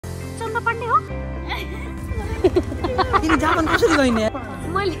चन्दा पाण्डे हो तिमी जापान कसरी गइने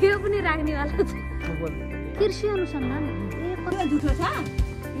मैले यो पनि राख्ने वाला छु कृषि अनुसन्धान यो झुटो छ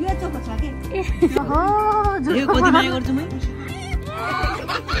यो चोखो छ के हो यो कति माया गर्छु म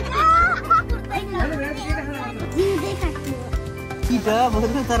किटा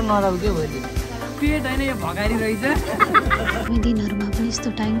भोलि तर नराउ के भोलि पेट हैन यो भगारी रहेछ हामी दिनहरुमा पनि यस्तो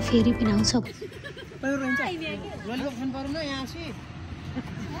टाइम फेरि पनि आउँछ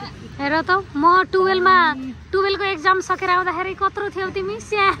हेर त म 12 मा 12 को एक्जाम सकेर आउँदाखेरि कत्रो थियौ तिमी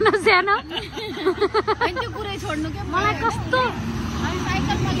सानो सानो हैन त्यो कुरै छोड्नु के मलाई कस्तो हामी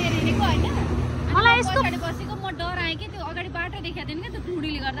साइकलमा लिएर हिँडेको हैन मलाई यस्तो अगाडि बसेको म डराए के त्यो अगाडि बाटो देखादैन के त्यो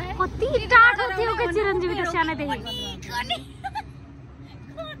टुडीले गर्दा कति टाढो थियो के चिरञ्जीवी त सानैदेखि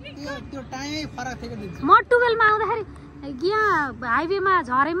त्यो टाइमै फरक थियो के म 12 मा आउँदाखेरि यहाँ हाइवेमा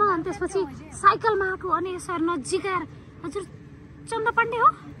झरेमा अनि त्यसपछि साइकलमा आएको अनि यसरी नजिक आएर हजुर चन्दा पाण्डे हो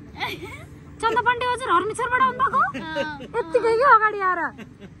चन्दा पाण्डे हजुर हर्मिचरबाट आउनु भएको यतिकै के अगाडि आएर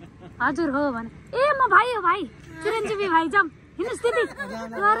हजुर हो भने ए म भाइ हो भाइ चिरञ्जीवी भाइ जाम हिँड्नुस् दिदी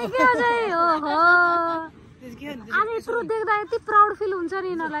गरे के अझै ओहो आज यत्रो देख्दा यति प्राउड फिल हुन्छ नि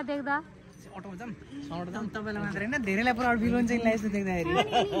यिनीहरूलाई देख्दा तपाईलाई मात्र हैन धेरैलाई प्राउड फिल हुन्छ यिनलाई यस्तो देख्दाखेरि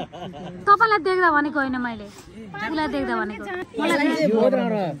तपाईलाई देख्दा भनेको होइन मैले उसलाई देख्दा भनेको बहुत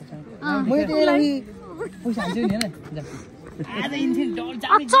राम्रो मैले त यसलाई पैसा हाल्छु नि हैन आज इन्जिन डर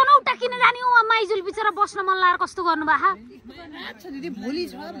जाने चनौटा किन जाने हो माइजुल बिचरा बस्न मन लाएर कस्तो गर्नु भा अच्छा दिदी भोलि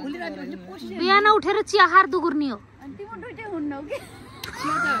छ भोलि राति भने पोस्ट बिहान उठेर चिया खाएर दुगुर्नी हो तिम्रो दुईटै हुन्न हो के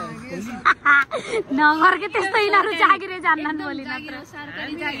नगर के त्यस्तो यिनीहरू जागिरै जान्नन् भोलि नत्र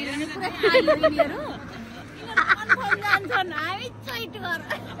सरकारी जागिर नि पुरा खाइयो यिनीहरू कन्फर्म जान्छन् हामी चैट गर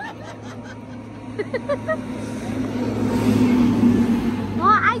म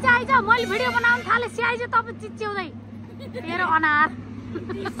आइज मैले भिडियो बनाउन थाले स्याइज तपाईँ चिच्याउँदै मेरो अनार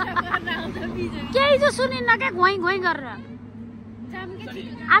केही जो सुनिन्न क्या घोइ घोइ गरेर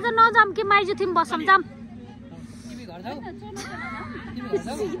आज नजाम कि माइजू थिम बसम जाम तिमी घर जाऊ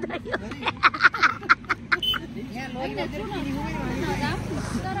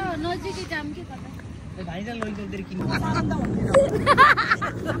तर नजिकै जाम के कता भाइजा लैजाऊ तेरो किन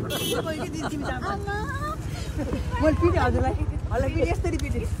मैले पिटे हजुरलाई पिटे यस्तरी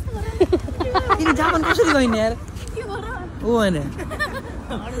पिटे तिमी जापान कसरी गइने यार ओ हैन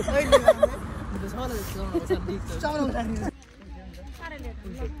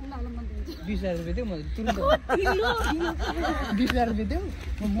 20,000 रुपैयाँ देऊ म तुरुन्त 20,000 रुपैयाँ देऊ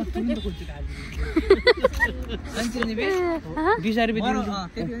म तुरुन्त खोज्छु अनि नि बे 20,000 रुपैयाँ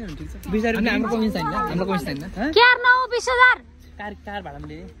दिनु 20,000 रुपैयाँ हाम्रो कमिसन छैन के न हो 20,000 कार भाडामा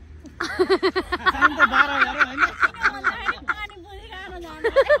लिए साइन त 12,000 हैन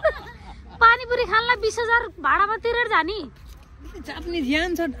पानीपुरी खानलाई 20,000 भाडामा तिरेर जानी जापानिज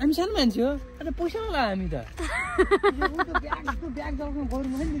यान छ हामी सानो मान्छे हो अझ पैसा वाला हामी त ब्याग जग्गामा गरौँ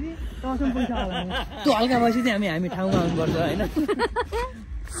नि दिदी तँसँग पैसा वाला त्यो हल्का बसी चाहिँ हामी ठाउँमा आउनुपर्छ हैन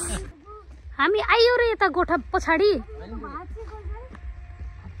हामी आइयो रे यता गोठा पछाडि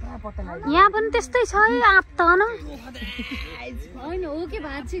यहाँ पनि त्यस्तै छ है आप त न हैन हो के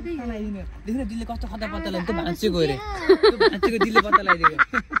भाँचेकै देखिन दिलले कस्तो खतरा पत्ता लाग्यो त्यो भाँचेको रे त्यो भाँचेको दिलले पत्ता लगाइदियो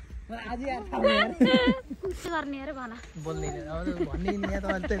आज यार थाहा यार के गर्ने अरे भन बोल्दैन भन्ने नि त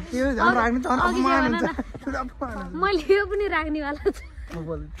त्यो झन् राख्नु त अपमान हुन्छ मैले यो पनि राख्ने वाला छु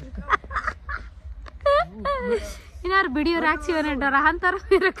यिनीहरू भिडियो राख्छु भने डराहन् तर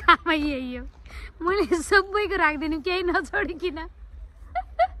मेरो कामै यही हो मैले सबैको राख्दिनु केही नछोडिकिन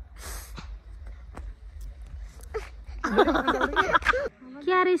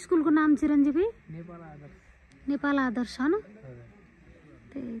के अरे स्कुलको नाम चिरञ्जीवी नेपाल आदर्श न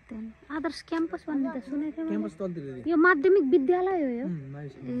त्यही त आदर्श क्याम्पस भन्ने त सुनेको थिएँ क्याम्पस तलतिर यो माध्यमिक विद्यालय हो यो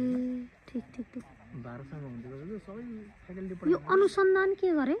ए ठीक भारतमा हुन्छ सबै फ्याकल्टी यो अनुसन्धान के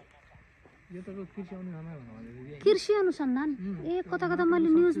गरे यो त कृषि अनुसन्धान भन्नु कृषि अनुसन्धान ए कता कता मैले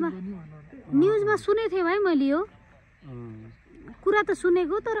न्युजमा सुनेको थिएँ भाइ मैले यो कुरा त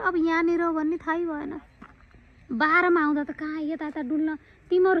सुनेको तर अब यहाँनिर भन्ने थाहै भएन 12 मा आउँदा त कहाँ यता डुल्न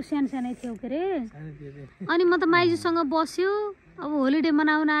तिमीहरू सानै थियौ के रे अनि म त माइजूसँग बस्यो अब होलिडे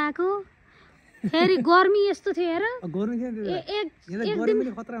मनाउन आएको फेरि गर्मी यस्तो थियो हेर एक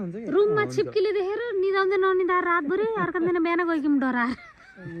दिन खतरा हुन्छ रुममा छिप्किले देखेर निदाउँदै ननिदाएर रातभरि अर्को दिन बिहान गइकिम डराएर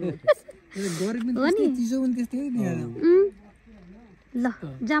गर्मी त्यस्तै चिसो पनि त्यस्तै नि ल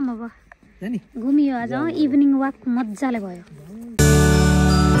जाम अब घुमियो आज इभिनिङ वाक मजाले भयो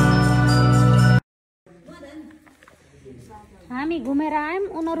हामी घुमेर आयौँ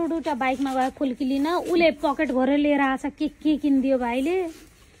उनीहरू दुईटा बाइकमा गयो फुल्की लिन उसले पकेट घरेर लिएर आएछ के किनिदियो भाइले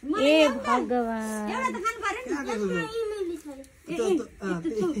ए भगवान्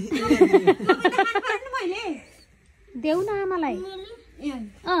देऊ न आमालाई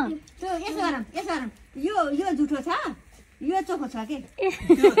यसो गरौँ यो झुठो छ यो चोखो छ के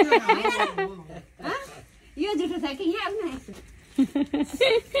यो झुठो छ कि यहाँ आउनु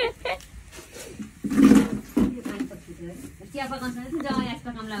चिया पकाउँछ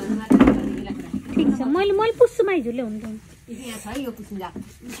ठिक छ मैले पुस्छु माइजूले हुन्छ यहाँ छ यो पुस्नु जा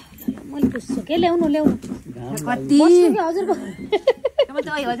मैले पुस्छु के ल्याउनु कति हजुरको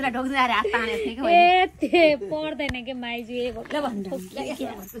हजुरलाई ढोक्नु आएर हात तानेको थिएँ कि ए त्यो पर्दैन के माइजू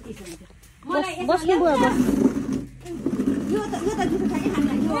बस्नु बुवा बस यो त झुठो छ कि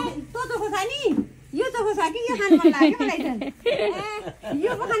खानु तँ चोखो छ नि यो चोखो छ कि यो खानु मन लाग्यो मलाई त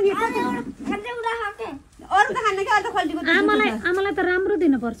यो पो खाने अरू त खान्न कि अरू त खल्टीको आमालाई त राम्रो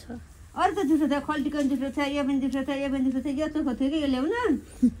दिनुपर्छ अरू त झुठो छ खल्टीको झुठो छ यो पनि झुठो छ यो पनि झुठो छ यो चोखो थियो कि यो ल्याउन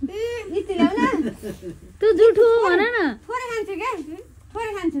यति ल्याउन तँ झुठो भन न थोरै खान्छु क्या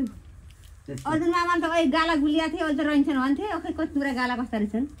थोरै खान्छु अर्जुन मामा त ओइ गाला गुलिया थियो अहिले त रहन्छन् भन्थे खै कति कुरा गाला कस्ता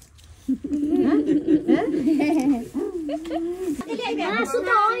रहेछन् मासु त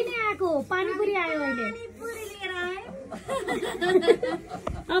अहिले आएको पानीपुरी आयो अहिले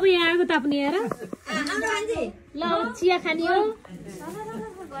अब यहाँ आएको ताप्ने हेर ल चिया खाने हो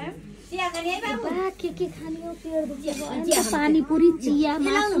के खाने हो पानीपुरी चिया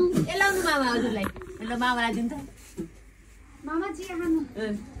मासु लाउनु मामा हजुरलाई ल मामालाई दिनु त मामा चिया खानु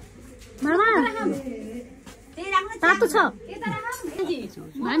मामा तातो छ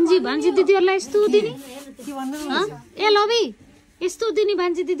भान्जी दिदीहरूलाई यस्तो दिने ए लबी यस्तो दिने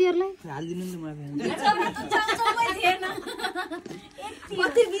भान्जी दिदीहरूलाई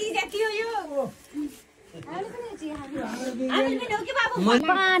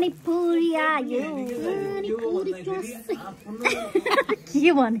पानीपुरी आयो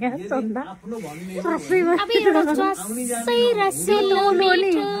के भने चन्दा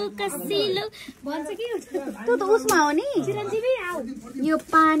त्यो त उसमा हो नि चिरञ्जीवी यो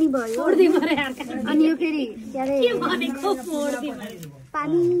पानी भयो अनि यो फेरि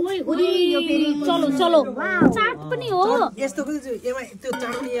पानी यो फेरि चलो चलो चाट पनि हो यस्तो त्यो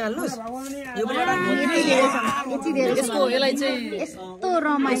चाट्नी हाल्नुस् यो पनि यस्तो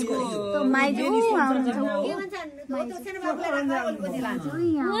रमाइलो यस्तो माइजू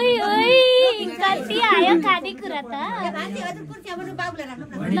कति आयो खानेकुरा त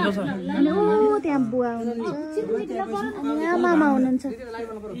त्यहाँ बुवा हुनुहुन्छ मामा हुनुहुन्छ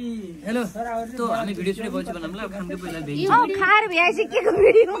हेलो त्यो हामी भिडियो सुटिङ गर्छु भन्नु ल खामकै पहिला भेइन्छ खाएर भ्याएपछि के को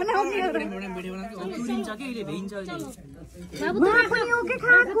भिडियो बनाउने हो भिडियो बनाएको तुरिन्छ के अहिले भेइन्छ अहिले बाबु त पनि हो के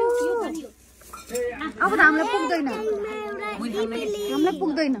खाएको अब त हामीलाई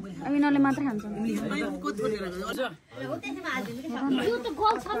पुग्दैन अब यिनीहरूले मात्रै खान्छ यो त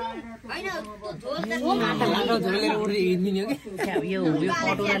गोल छ नि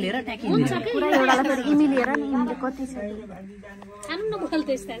हुन्छ कि पुरा एउटालाई फेरि इमी लिएर नि इमीले कति छ खानु न बोल त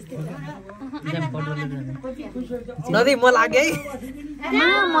यस्ता नदी म लागे है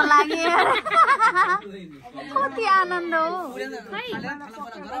म लागे कति आनन्द हो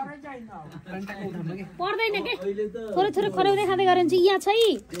पर्दैन के थोरै थोरै खराउँदै खाँदै गऱ्यो भने चाहिँ यहाँ छ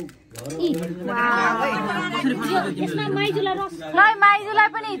यसमा माइजूलाई रस ल माइजूलाई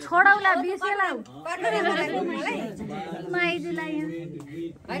पनि छोडौला बिर्सेलाई माइजूलाई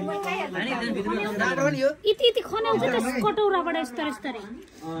यति खनाउँछ त्यस कटौराबाट यस्तो यस्तरी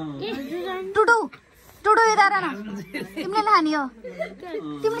टुडु यता न तिमीले खाने हो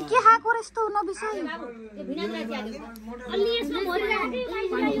तिमीले के खाएको र यस्तो नबिसाइ अलि यसमा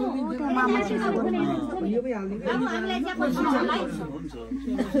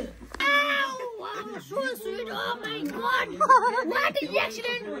So sweet, oh my god! What is the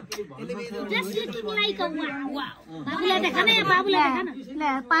accident? Just looking like a wow. बाबुलाई देखा न बाबुलाई देखा न ले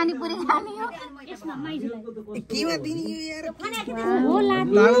पानी पुरी खानी हो यसमा माइजूलाई केमा दिनी यो यार हो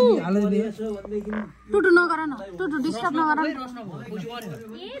लाडु टुटु नगर न टुटु डिस्टर्ब नगर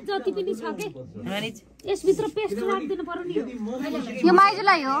ए जति पनि छ के यस भित्र पेस्ट राख्दिनु पर्यो नि यो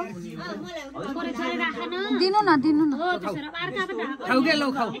माइजूलाई हो थोरै थोरै राख न दिनु न हो त्यसो र अर्का पनि खाऊ के लौ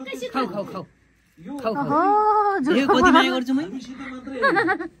खाऊ खाऊ यो कति माया गर्छु म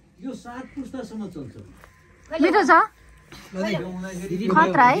यो 7 पुस्तासम्म चल्छ मिठो छ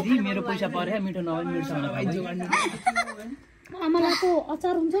खतरा है मेरो पैसा पर्यो मिठो नभए मिठोसँग खाइदियो आमालाको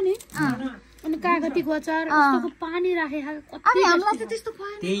अचार हुन्छ नि अनि कागतीको अचार यस्तोको पानी राखे अरे हामीलाई त त्यस्तो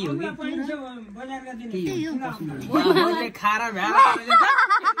खुवाएन त्यही हो कि त्यही हो मैले खारा भ्याएर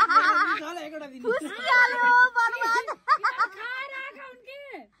खुस्किहाल्यो बर्बाद खारा खाउन के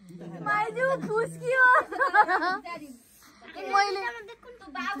माइजू खुस्कियो मैले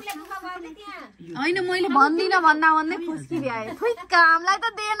हैन म मैले भन्दिनँ भन्दा भन्दै फुस्किदिए खोइ कामलाई त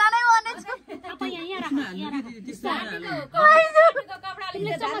दिएन नै भनेछु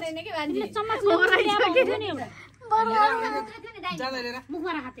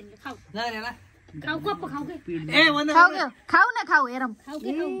खाऊ न खाऊ हेरौँ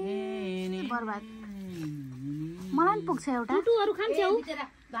बर्बाद मलाई पनि पुग्छ एउटा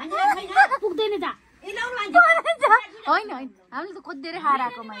पुग्दैन त होइन होइन हामीले त कति धेरै खाएर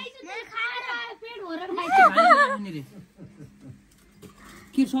आएको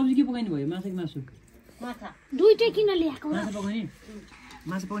के सब्जी के पकाइनु भयो माछा कि मासु दुईटै किन ल्याएको माछा पकाउने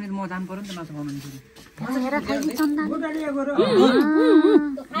माछा पकाउने म जानु पर्यो नि त माछा पकाउनु हेर खाइदि चन्दा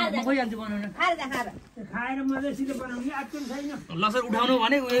गइहाल्छु बनाउन खाएर मधेसीले बनाउने आत्म छैन लसर उठाउनु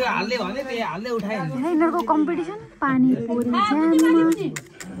भने उयो हाल्ने भने त्यही हाल्दै उठाए यिनीहरूको कम्पिटिसन पानी पुरी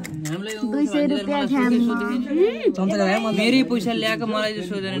हामीलाई 200 रुपैयाँ झ्याममा मेरै पैसा ल्याएको मलाई चाहिँ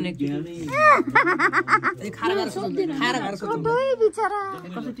सोधेर नि दुई बिचरा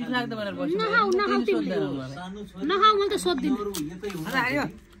कस्तो टिक लाग्दो भनेर बस्यो नखाऊ मैले त सोध्दिन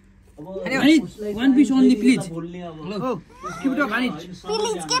one piece only please hello keep it up Anit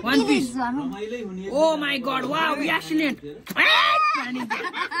one piece oh my god wow excellent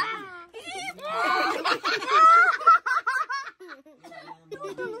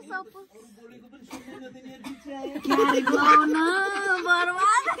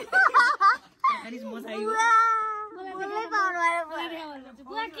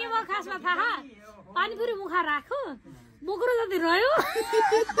बुवा के भयो खासमा थाहा पानीपुरी मुखा राखो बोक्रो जति रह्यो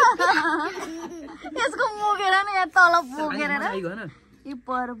यसको मुगेर नि यहाँ तल पुगेर ए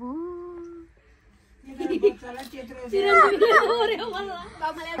प्रभु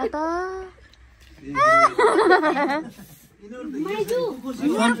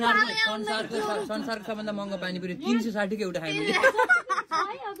संसारको सबभन्दा महँगो पानीपुरी 360 को एउटा खाइनु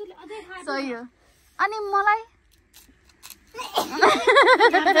सही हो अनि मलाई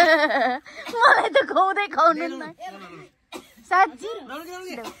त खुवाउँदै खुवाउनु न साँच्ची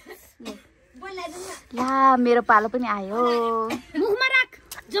ला मेरो पालो पनि आयो मुखमा राख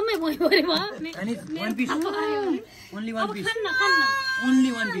जम्मै भयो रे भयो अनि one piece only one piece खान्न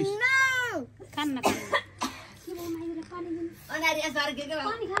only one piece खान्न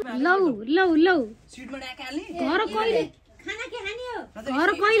लौ लौ लौ स्वीटमा डाकाल्ने घर कहिले खाना के खाने हो घर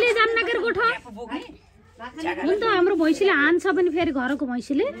कहिले जान्न के गोठो हुन त हाम्रो भैँसीले हान्छ पनि फेरि घरको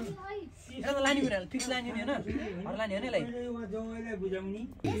भैँसीले एउटा लानी कुरा फिक्स लानी नि हैन हर लानी हैन लाई जौँलाई बुझाउने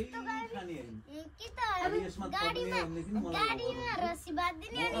कि त गाडीमा रस्सी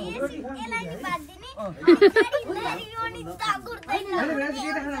बाँधिदिने अनि यसलाई नि बाँधिदिने गाडी अनि तागुर्दैन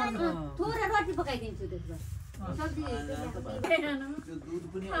थोरै रोटी पकाइदिन्छु त्यसमा सब्जी दुध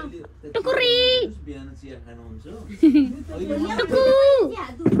पनि अहिले टुकुरी बिहान चिया खानुहुन्छ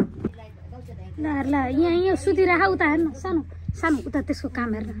ल ल यहाँ सुतिराख उता हेर्न सानो सानो उता त्यसको काम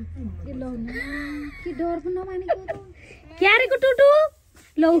हेर्न कि डर पनि नमानेको क्यारेको टुटु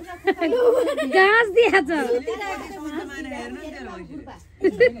लौ गाँस दिएछ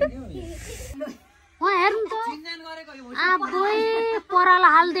हेर्नु त आबै पराल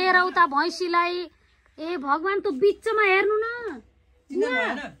हालिदिएर उता भैँसीलाई ए भगवान त बिचमा हेर्नु न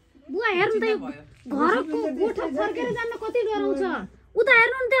बुवा हेर्नु त घरको गोठा फर्केर जान्न कति डराउँछ उता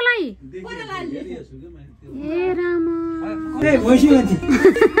हेर्नु नि त्यसलाई ए रामा ए भैँसी माथि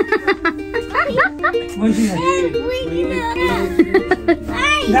भैँसी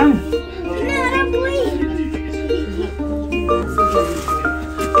दाम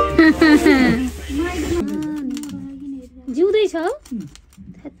जिउँदैछ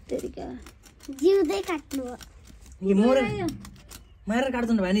जिउँदै काट्नु यो मोरे मारेर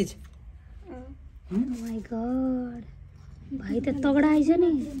काट्छन् भानिज माय गॉड भाइ त तगडा आइछ नि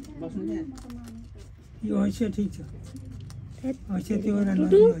यो हैसियत ठीक छ हैसियत त्यो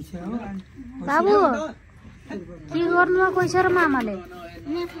बाबु के गर्नु कोइछ र मामाले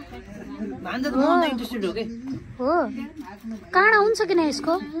भान्जा त म इन्ट्रेस्टेड हो के हो काँडा हुन्छ किन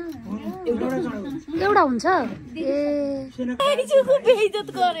यसको एउटा हुन्छ ए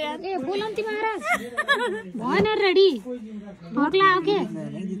ए बोलन्ती महाराज भएन रेडी भोक लाग्यो के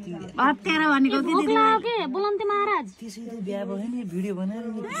हत्यारा भनेको भोक लाग्यो के बोलन्ती महाराज त्यसै त बिहा भयो नि भिडियो बनाएर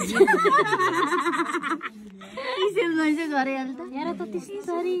किसेल मान्छे गरे हाल त हेर त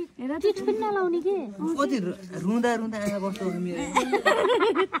त्यसरी टिट पनि नलाउने के कति रुँदा रुँदा आमा बस्छ मेरो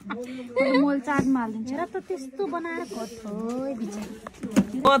मोल चाटमा हालिदिन्छ हेर त त्यस्तो बनाएर कथोइ बिचार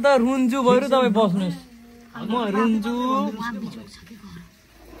म त रुन्जु भएर तपाईँ बस्नुहोस् म रुन्जु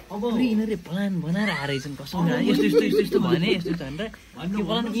अब यिनीहरूले प्लान बनाएर हारेछन् कसम यस्तो यस्तो यस्तो यस्तो भने यस्तो छ भनेर त्यो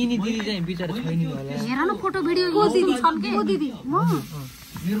प्लान यिनी दिदी चाहिँ बिचरा छैन होला हेर न फोटो भिडियो को दिदी छन् के को दिदी म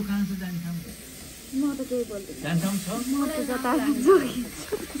मेरो कान्छ जाने काम जान्छौँ छ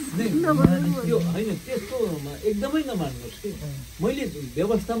त्यो होइन त्यस्तोमा एकदमै नमान्नुहोस् कि मैले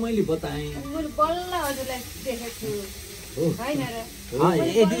व्यवस्था मैले बताएँ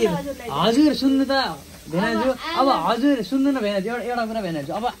हजुर सुन्नु त भेनाजु अब हजुर सुन्नु न भेनाजु एउटा कुरा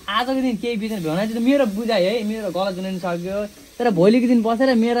भेनाजु अब आजको दिन केही बित्दैन भेनाजु त मेरो बुझाइ है मेरो गलत हुन सक्यो तर भोलिको दिन बसेर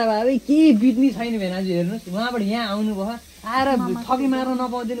मेरा बाबा केही बित्ने छैन भेनाजु हेर्नुहोस् उहाँबाट यहाँ आउनुभयो आएर ठगी मार्न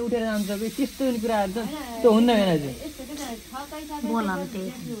नपाउँदैन उठेर जान्छ कि त्यस्तो कुराहरू त त्यो हुन्न भेनाजु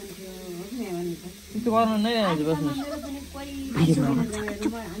त्यस्तो गर्नु नै भेनाजु बस्नुहोस्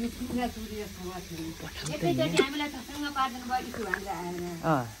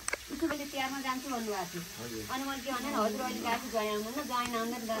तिहारमा जान्छु भन्नुभएको थियो अनि मैले के भने हजुर अहिले गाडी गए आउँदैन जाइन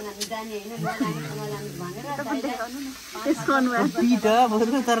आउँदैन जाने होइन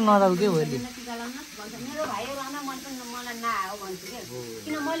तर नजाऊ के भोलि मेरो भाइहरू आउँदा मैले पनि मलाई नआयो भन्छु क्या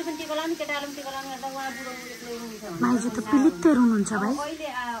किन मैले पनि टिका लाउनु केटाले पनि टिका लाउनु गर्दा उहाँ बुढो एक्लै हुनुहुन्छ माइजू त पिलित्तै रुनुहुन्छ भाइ अहिले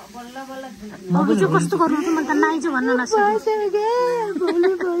बल्ल बल्ल अघि चाहिँ कस्तो गर्नु त मैले त नाइजू भन्न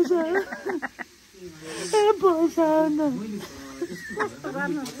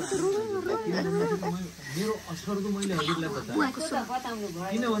मेरो असर त मैले हजुरलाई बताएँ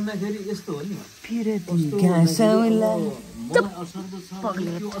किन भन्दाखेरि यस्तो हो नि त्यो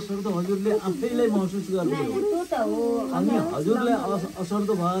असर त हजुरले आफैलाई महसुस गर्नु अनि हजुरलाई असर त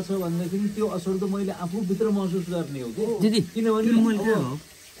भएको छ भनेदेखि त्यो असर त मैले आफूभित्र महसुस गर्ने हो कि किनभने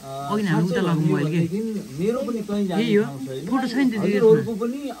मेरो पनि कहीँ जाने ठाउँ छैन हजुरहरूको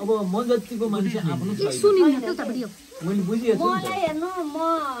पनि अब म जतिको मान्छे आफ्नो मैले बुझिएको मलाई हेर्नु म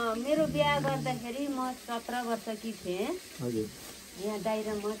मेरो बिहा गर्दाखेरि म 17 वर्षकी थिएँ हजुर यहाँ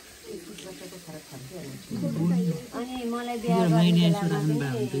दाइरा म 21 वर्षको फरक अनि मलाई बिहा गर्ने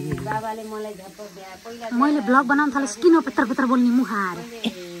बाबाले मलाई झप्प बिहा पहिला मैले ब्लग बनाउन थाले स्किन पेत्र पेत्र बोल्ने मुख आएर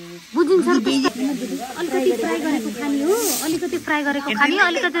बुझिन्छ अलिकति फ्राई गरेको खाने हो अलिकति फ्राई गरेको खाने हो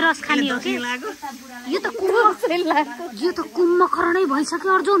अलिकति रस खाने हो कि यो त कुम्भकर्णै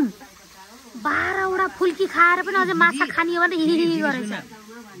भइसक्यो अर्जुन 12 वटा फुल्की खाएर पनि अझै माछा खाने हो भने हिहि गरेछ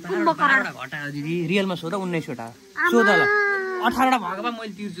कुम्भकर्ण घटायो दिदी रियलमा सोध 19 वटा सोध ल 18 वटा भएको भए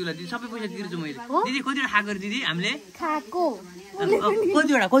मैले तिर्छु ल दिदी सबै पैसा तिर्छु मैले दिदी कतिवटा खाएको दिदी हामीले खाएको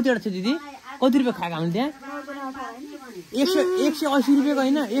कतिवटा छ दिदी कति रुपियाँ खाएको हामीले त्यहाँ 180 रुपियाँको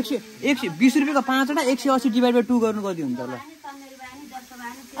होइन 120 रुपियाँको 5 वटा 180 डिभाइड बाइ 2 गर्नु कति हुन्छ ल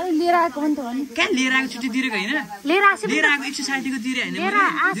अनि लिएर आएको पनि त हो नि कहाँ लिएर आएको छुट्टी तिरेको होइन लिएर आएको 160 को तिरे होइन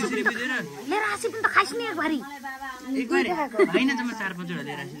 200 रुपियाँ दिएर लिएर आसी पनि त खाइस्ने एकबारी होइन त म 4-5 वटा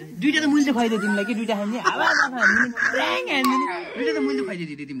लिएर आसी दुईटा त मैले खुवाइदिए तिमीलाई कि दुईटा खाने दुईटा त मैले खुवाइदिए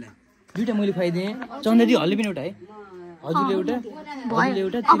दिदी तिमीलाई दुईटा मैले खुवाइदिएँ चन्द्रजी हल्ले पनि एउटा है हजुरले एउटा हजुरले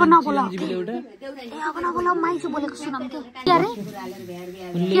एउटा चिरञ्जीवीले एउटा अब नबोल माइजू बोलेको सुनम के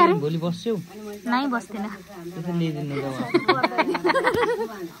अरे भोलि बस्छौ नै बस्दिन त्यसले लिइदिनु ल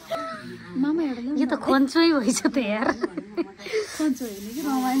मामा यो त खन्चोइ भइछ त यार खन्चो हैन कि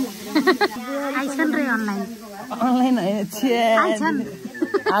मोबाइल आइछन् रे अनलाइन आइछन्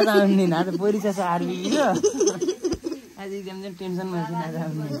आज आउने आज परीक्षा छ आरबी हो आज एकदम टेन्सनमा छु आज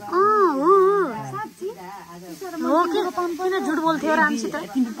आउने हो के किन झुट बोल्थ्यो रामसित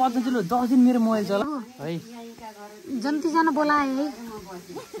तिमी पत्ता चलो 10 दिन मेरो मोबाइल चला है जन्ती जना बोलाए है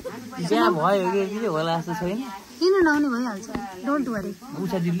बिहा भयो के होला जस्तो छैन किन नहुने भइहाल्छ डोन्ट वरी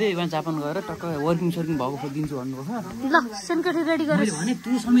उषा दिदीले यहाँ जापान गएर टक्क वर्किङ भएको खो दिन्छु भन्नुभयो ल सेनकेटी रेडी गरे मैले भने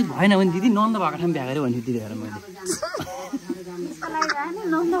तँ समेत भएन भने दिदी नन्द भएको ठाउँ बिहा गरे भन्छु दिदीहरु मैले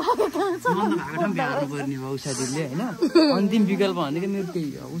नन्द भएको ठाउँ बिहा गर्नुपर्ने भयो उषा दिदीले हैन अन्तिम विकल्प भनेको मेरो त्यही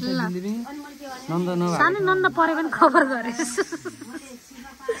हो उषा दिदीले नन्द नभएको सानो नन्द परे पनि खबर गरे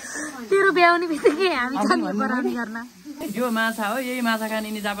तेरो ब्याउने बित्तिकै हामी जाने बराबरी गर्न यो माछा हो यही माछा खाने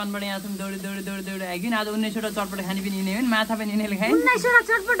यिनी जापानबाट यहाँ छन् दौडी आइकिन आज 19 वटा चटपट खाने पनि यिनी हो माछा पनि यिनीले खाए 19 वटा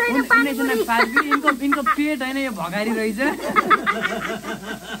चटपट हैन पानी इनको पेट हैन यो भगारी रहेछ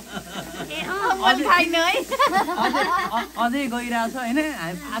अझै गइरहेछ हैन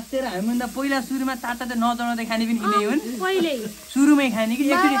आत्तेर हामीभन्दा पहिला सुरुमा ताता त नचढाउँदै खाने पनि यिनै हुन् पहिले सुरुमै खाने कि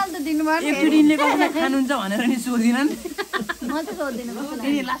एकचोटि यिनले कसलाई खानुहुन्छ भनेर नि सोधिनन् म त सोध्दिन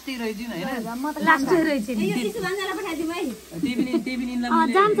ए लास्टै रहिदिन हैन म त लास्टै रहेछ नि त्यही पनि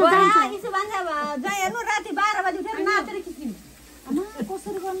जान्छ इसो भन्छ जाय हेर्नु राति 12 बजे उठेर नाचेर खिच्दिनु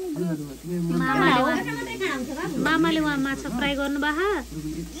कसरी गर्नु मामाले वहाँ माछा फ्राई गर्नु बाहा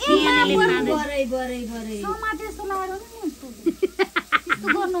गरे माटे सुनाएर नि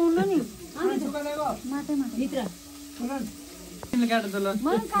गर्नु हुन्न नि माटेमा भित्र तिमीले काट्छ ल म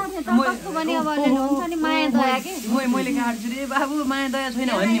काट्थे त कस्तो भने अब हुन्छ नि माया दया के मैले काट्छु रे बाबु माया दया छैन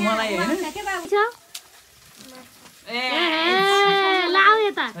भन्ने मलाई हैन ए लाउ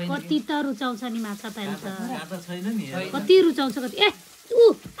यता कति त रुचाउँछ नि माछा पाइल त काँटा छैन नि कति रुचाउँछ कति ए ऊ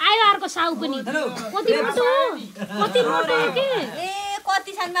आयो अर्को साउ पनि कति मोटो के ए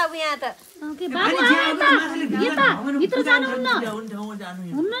कति छन् बाबु यहाँ त के बाबु यता भित्र जानुहुन्न कुन ठाउँमा जानु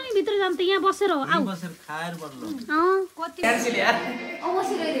हुन्न नि भित्र जानु त यहाँ बसेर हो आऊ बसेर खाएर बल्ल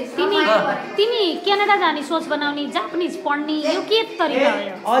तिमी क्यानाडा जाने सोच बनाउने जापानिज पढ्ने यो के तरिका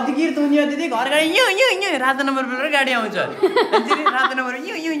हो अधिकृत हुने दिदी घर गाडी यो रातो नम्बर प्लेट गाडी आउँछ रातो नम्बर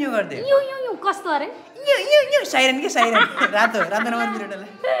यो गर्दै यो कस्तो अरे यो साइरन के साइरन रातो नम्बर प्लेटले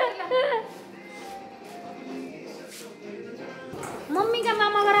मम्मीका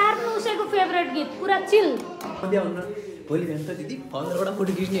मामाबाट आफ्नो उसैको फेभरेट गीत पुरा चिल भोलि बिहान त दिदी 15वटा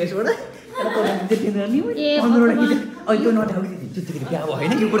फोटो खिच्ने यसबाट ए 15वटा खिच्ने अहिले त्यो नठाउ दिदी त्यतिखेर बिहा भयो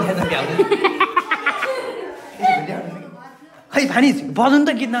होइन यो कुरा थाहा बिहा खै भानिज बजाउनु त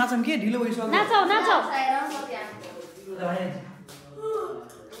गीत नाचौँ के ढिलो भइसक्यो नाचौ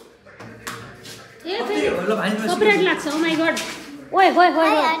ए फेरि कपरेट लाग्छ ओ माय गॉड ओए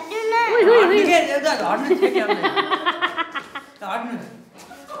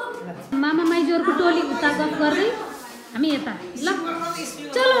मामा माइजोरको टोली उता गफ गर्दै हामी यता ल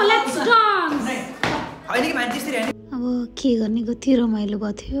चलो लेट्स डान्स अब के गर्ने कति रमाइलो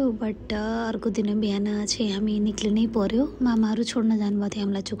भएको थियो बट अर्को दिन बिहान चाहिँ हामी निक्लिनै पर्यो मामाहरू छोड्न जानुभएको थियो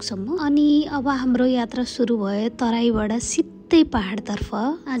हामीलाई चोकसम्म अनि अब हाम्रो यात्रा सुरु भयो तराईबाट सिधै पहाडतर्फ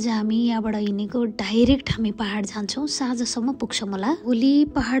आज हामी यहाँबाट हिँडेको डाइरेक्ट हामी पहाड जान्छौँ साँझसम्म पुग्छौँ होला भोलि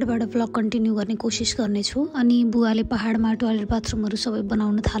पहाडबाट ब्लग कन्टिन्यू गर्ने कोसिस गर्नेछु अनि बुवाले पहाडमा टोयलेट बाथरुमहरू सबै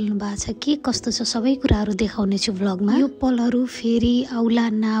बनाउन थाल्नु भएको छ के कस्तो छ सबै कुराहरू देखाउनेछु ब्लगमा यो पलहरू फेरि आउला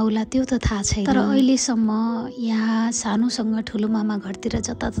नआउला त्यो त थाहा छैन तर अहिलेसम्म यहाँ सानोसँग ठुलो मामा घरतिर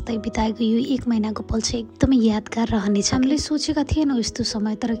जताततै बिताएको यो 1 महिनाको पल चाहिँ एकदमै यादगार रहनेछ हामीले सोचेका थिएनौँ यस्तो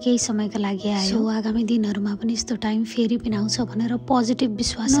समय तर केही समयका लागि आयो आगामी दिनहरूमा पनि यस्तो टाइम फेरि पनि आउँछ भनेर पोजिटिभ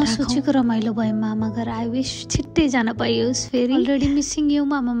विश्वास सोचेको रमाइलो भयो मामा घर आई विश छिट्टै जान पाइयोस् फेरि अलरेडी मिसिङ यु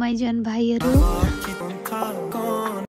मामा माइजन भाइहरू